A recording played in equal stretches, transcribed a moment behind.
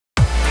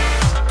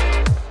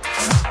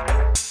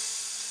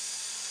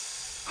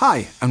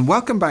Hi, and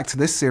welcome back to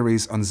this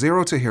series on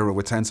Zero to Hero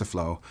with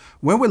TensorFlow,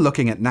 where we're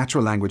looking at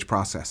natural language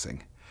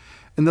processing.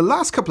 In the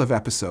last couple of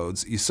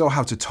episodes, you saw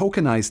how to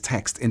tokenize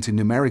text into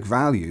numeric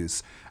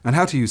values and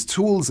how to use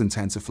tools in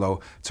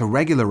TensorFlow to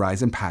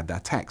regularize and pad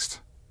that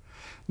text.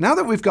 Now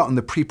that we've gotten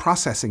the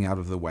pre-processing out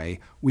of the way,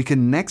 we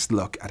can next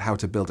look at how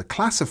to build a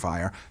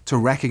classifier to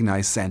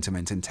recognize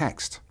sentiment in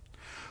text.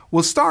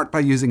 We'll start by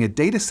using a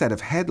data set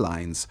of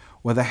headlines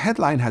where the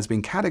headline has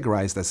been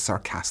categorized as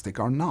sarcastic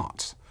or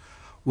not.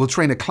 We'll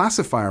train a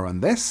classifier on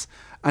this,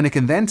 and it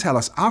can then tell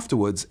us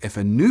afterwards if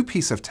a new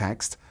piece of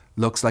text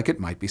looks like it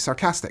might be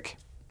sarcastic.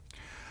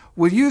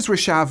 We'll use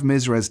Rishav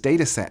Misra's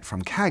dataset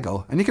from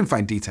Kaggle, and you can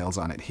find details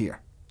on it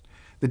here.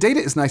 The data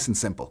is nice and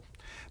simple.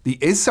 The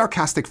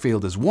isSarcastic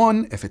field is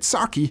 1 if it's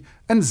sarky,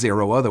 and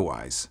 0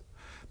 otherwise.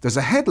 There's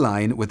a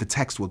headline with the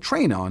text we'll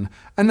train on,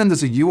 and then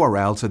there's a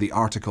URL to the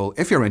article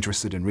if you're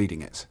interested in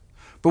reading it.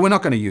 But we're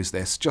not going to use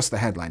this, just the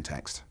headline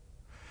text.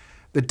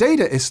 The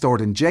data is stored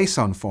in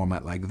JSON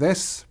format like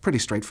this, pretty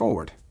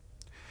straightforward.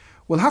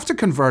 We'll have to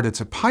convert it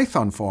to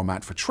Python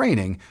format for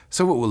training,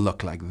 so it will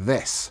look like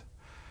this.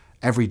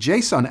 Every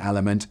JSON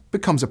element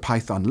becomes a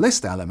Python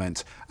list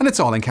element, and it's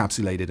all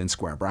encapsulated in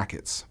square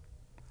brackets.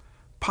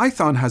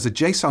 Python has a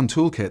JSON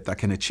toolkit that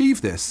can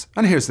achieve this,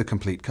 and here's the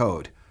complete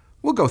code.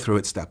 We'll go through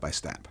it step by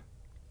step.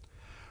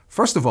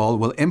 First of all,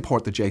 we'll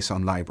import the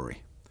JSON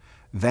library.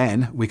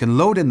 Then we can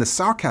load in the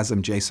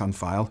sarcasm JSON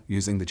file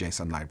using the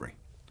JSON library.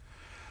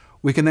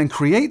 We can then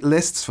create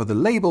lists for the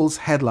labels,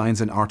 headlines,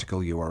 and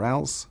article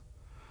URLs.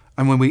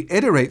 And when we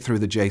iterate through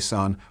the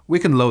JSON, we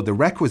can load the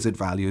requisite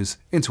values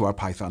into our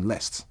Python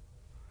lists.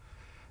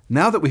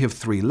 Now that we have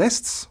 3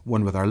 lists,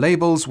 one with our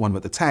labels, one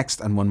with the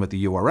text, and one with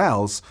the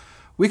URLs,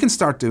 we can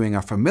start doing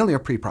our familiar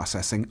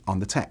preprocessing on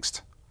the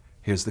text.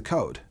 Here's the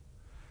code.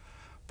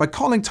 By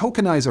calling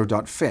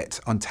tokenizer.fit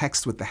on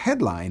text with the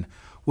headline,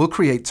 we'll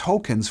create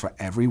tokens for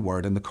every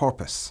word in the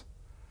corpus.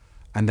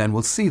 And then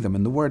we'll see them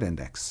in the word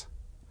index.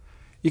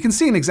 You can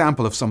see an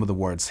example of some of the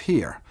words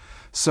here.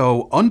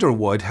 So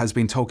Underwood has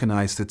been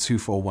tokenized to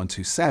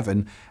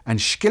 24127 and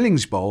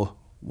Skillingsbowl,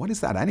 what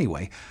is that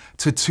anyway,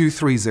 to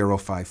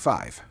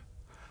 23055.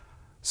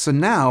 So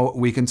now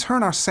we can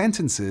turn our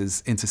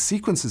sentences into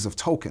sequences of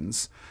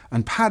tokens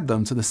and pad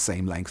them to the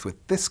same length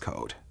with this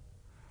code.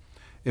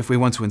 If we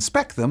want to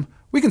inspect them,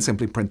 we can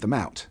simply print them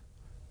out.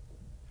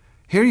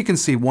 Here you can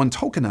see one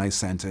tokenized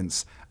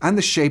sentence and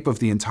the shape of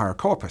the entire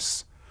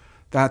corpus.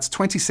 That's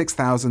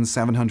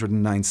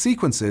 26,709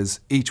 sequences,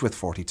 each with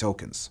 40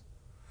 tokens.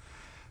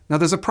 Now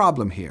there's a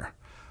problem here.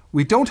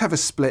 We don't have a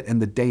split in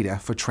the data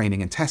for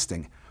training and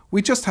testing.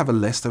 We just have a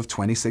list of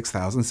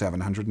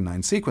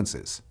 26,709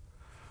 sequences.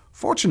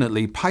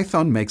 Fortunately,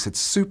 Python makes it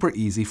super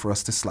easy for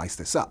us to slice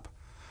this up.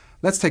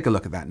 Let's take a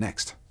look at that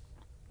next.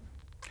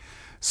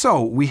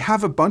 So we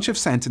have a bunch of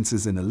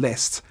sentences in a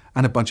list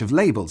and a bunch of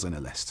labels in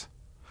a list.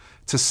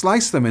 To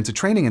slice them into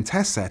training and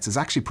test sets is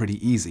actually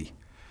pretty easy.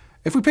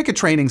 If we pick a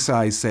training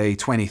size, say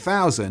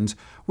 20,000,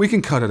 we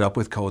can cut it up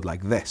with code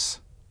like this.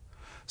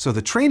 So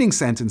the training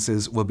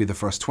sentences will be the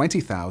first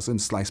 20,000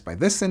 sliced by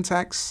this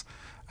syntax,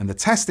 and the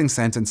testing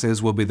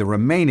sentences will be the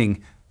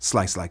remaining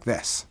sliced like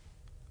this.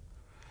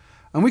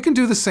 And we can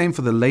do the same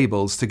for the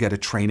labels to get a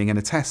training and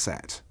a test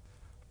set.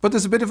 But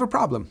there's a bit of a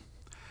problem.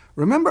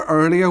 Remember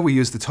earlier we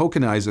used the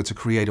tokenizer to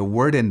create a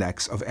word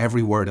index of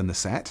every word in the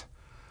set?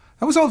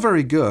 That was all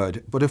very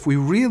good, but if we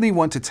really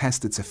want to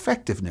test its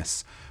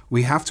effectiveness,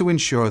 we have to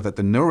ensure that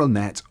the neural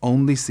net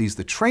only sees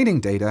the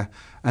training data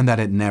and that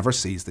it never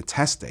sees the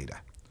test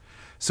data.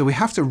 So we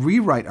have to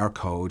rewrite our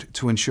code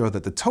to ensure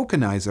that the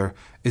tokenizer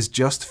is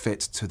just fit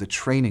to the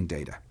training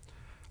data.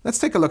 Let's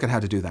take a look at how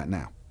to do that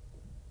now.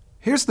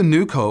 Here's the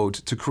new code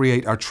to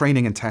create our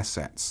training and test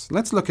sets.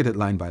 Let's look at it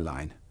line by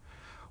line.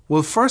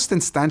 We'll first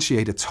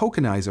instantiate a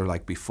tokenizer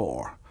like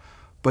before.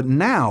 But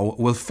now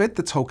we'll fit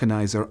the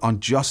tokenizer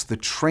on just the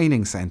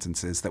training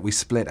sentences that we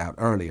split out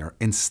earlier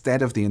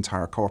instead of the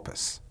entire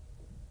corpus.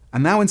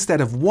 And now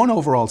instead of one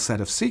overall set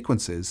of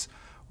sequences,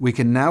 we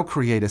can now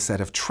create a set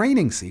of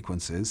training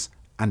sequences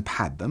and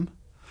pad them,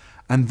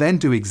 and then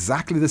do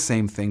exactly the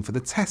same thing for the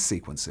test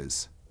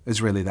sequences.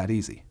 It's really that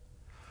easy.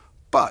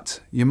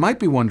 But you might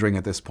be wondering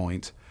at this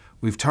point,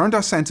 we've turned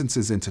our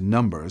sentences into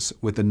numbers,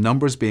 with the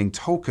numbers being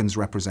tokens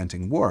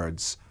representing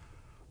words.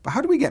 But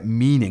how do we get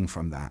meaning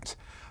from that?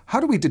 How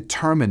do we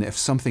determine if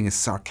something is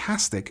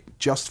sarcastic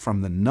just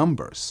from the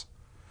numbers?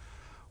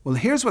 Well,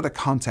 here's where the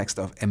context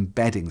of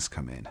embeddings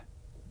come in.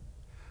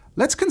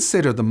 Let's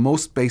consider the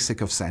most basic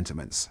of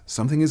sentiments.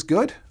 Something is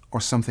good or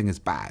something is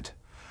bad.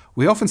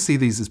 We often see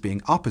these as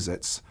being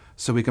opposites,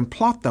 so we can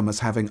plot them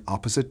as having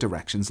opposite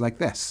directions like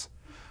this.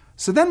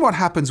 So then what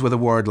happens with a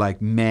word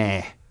like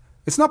meh?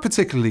 It's not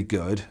particularly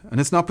good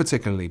and it's not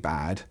particularly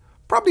bad,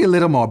 probably a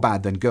little more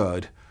bad than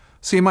good,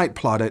 so you might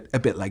plot it a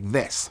bit like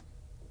this.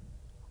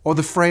 Or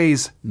the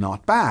phrase,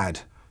 not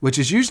bad, which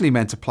is usually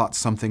meant to plot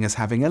something as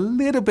having a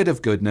little bit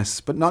of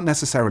goodness, but not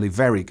necessarily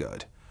very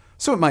good.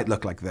 So it might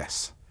look like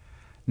this.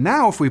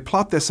 Now, if we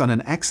plot this on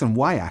an x and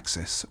y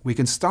axis, we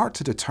can start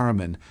to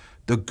determine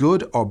the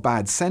good or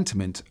bad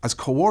sentiment as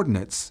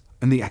coordinates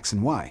and the x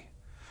and y.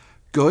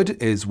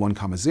 Good is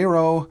 1,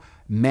 0,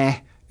 meh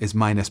is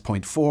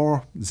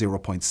 -0.4,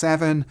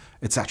 0.7,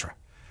 etc.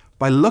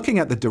 By looking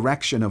at the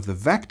direction of the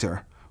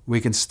vector, we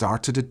can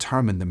start to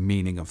determine the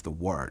meaning of the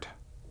word.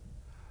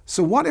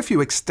 So what if you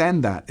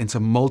extend that into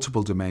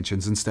multiple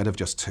dimensions instead of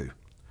just 2?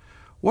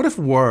 What if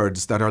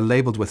words that are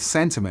labeled with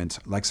sentiment,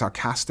 like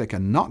sarcastic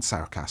and not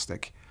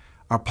sarcastic,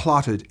 are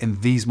plotted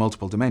in these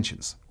multiple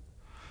dimensions?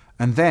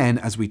 And then,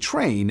 as we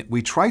train,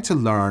 we try to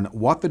learn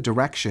what the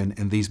direction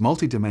in these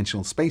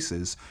multidimensional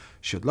spaces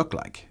should look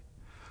like.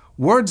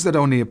 Words that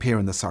only appear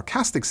in the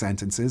sarcastic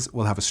sentences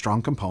will have a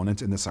strong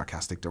component in the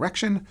sarcastic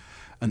direction,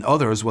 and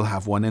others will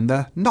have one in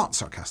the not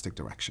sarcastic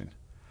direction.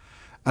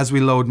 As we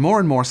load more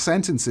and more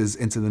sentences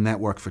into the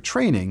network for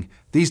training,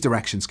 these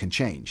directions can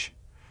change.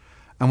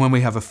 And when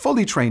we have a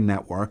fully trained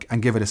network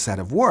and give it a set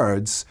of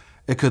words,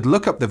 it could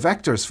look up the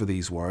vectors for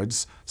these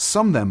words,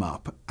 sum them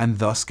up, and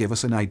thus give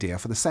us an idea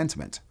for the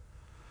sentiment.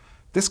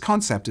 This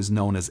concept is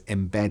known as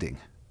embedding.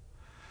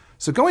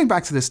 So going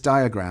back to this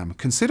diagram,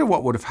 consider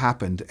what would have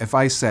happened if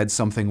I said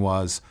something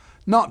was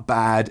not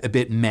bad, a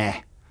bit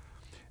meh.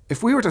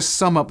 If we were to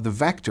sum up the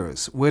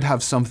vectors, we'd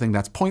have something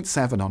that's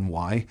 0.7 on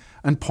y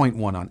and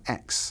 0.1 on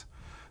x.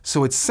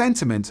 So its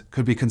sentiment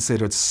could be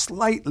considered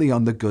slightly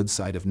on the good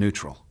side of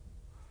neutral.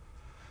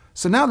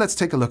 So now let's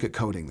take a look at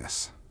coding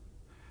this.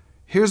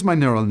 Here's my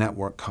neural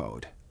network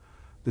code.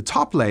 The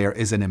top layer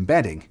is an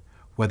embedding,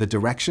 where the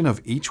direction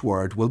of each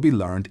word will be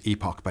learned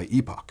epoch by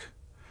epoch.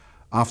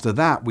 After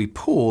that, we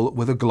pool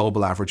with a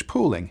global average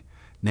pooling,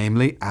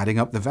 namely adding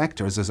up the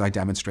vectors as I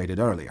demonstrated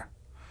earlier.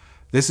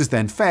 This is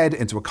then fed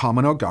into a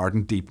common or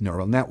garden deep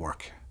neural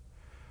network.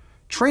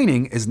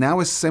 Training is now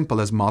as simple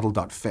as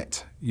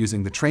model.fit,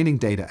 using the training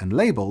data and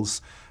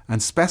labels,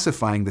 and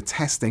specifying the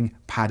testing,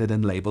 padded,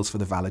 and labels for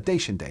the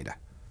validation data.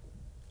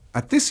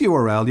 At this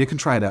URL, you can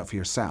try it out for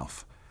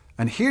yourself.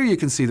 And here you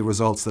can see the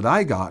results that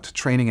I got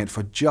training it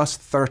for just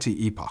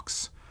 30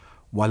 epochs.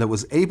 While it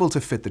was able to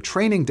fit the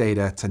training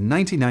data to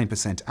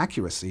 99%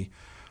 accuracy,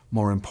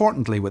 more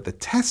importantly with the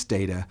test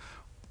data,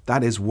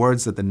 that is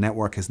words that the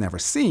network has never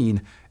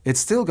seen, it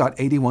still got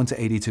 81 to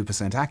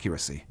 82%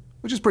 accuracy,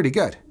 which is pretty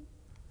good.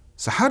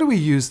 So how do we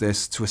use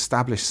this to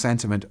establish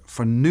sentiment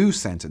for new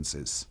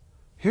sentences?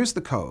 Here's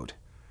the code.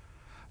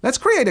 Let's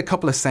create a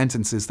couple of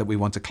sentences that we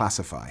want to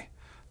classify.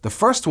 The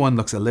first one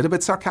looks a little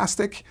bit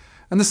sarcastic,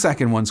 and the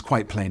second one's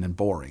quite plain and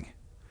boring.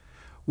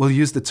 We'll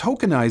use the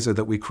tokenizer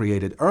that we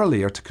created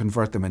earlier to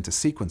convert them into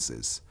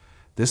sequences.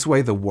 This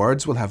way the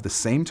words will have the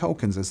same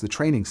tokens as the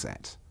training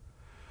set.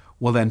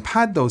 We'll then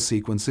pad those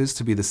sequences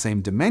to be the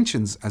same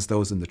dimensions as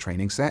those in the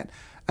training set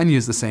and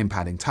use the same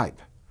padding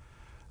type.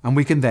 And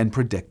we can then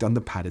predict on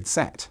the padded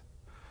set.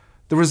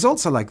 The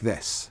results are like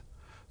this.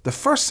 The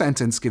first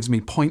sentence gives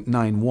me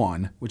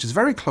 0.91, which is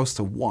very close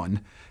to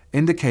 1,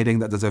 indicating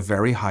that there's a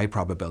very high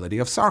probability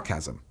of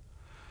sarcasm.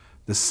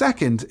 The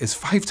second is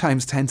 5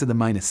 times 10 to the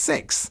minus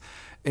 6,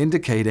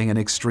 indicating an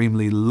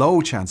extremely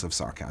low chance of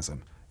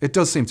sarcasm. It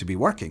does seem to be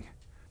working.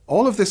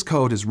 All of this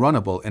code is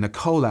runnable in a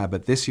Colab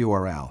at this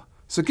URL,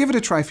 so give it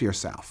a try for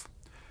yourself.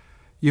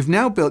 You've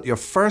now built your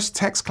first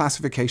text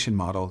classification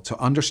model to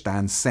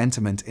understand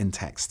sentiment in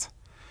text.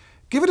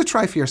 Give it a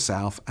try for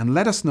yourself and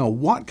let us know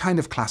what kind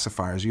of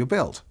classifiers you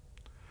build.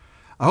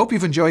 I hope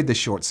you've enjoyed this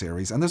short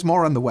series, and there's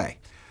more on the way.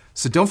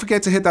 So don't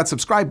forget to hit that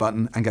subscribe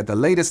button and get the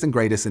latest and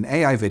greatest in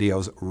AI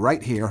videos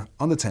right here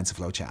on the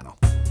TensorFlow channel.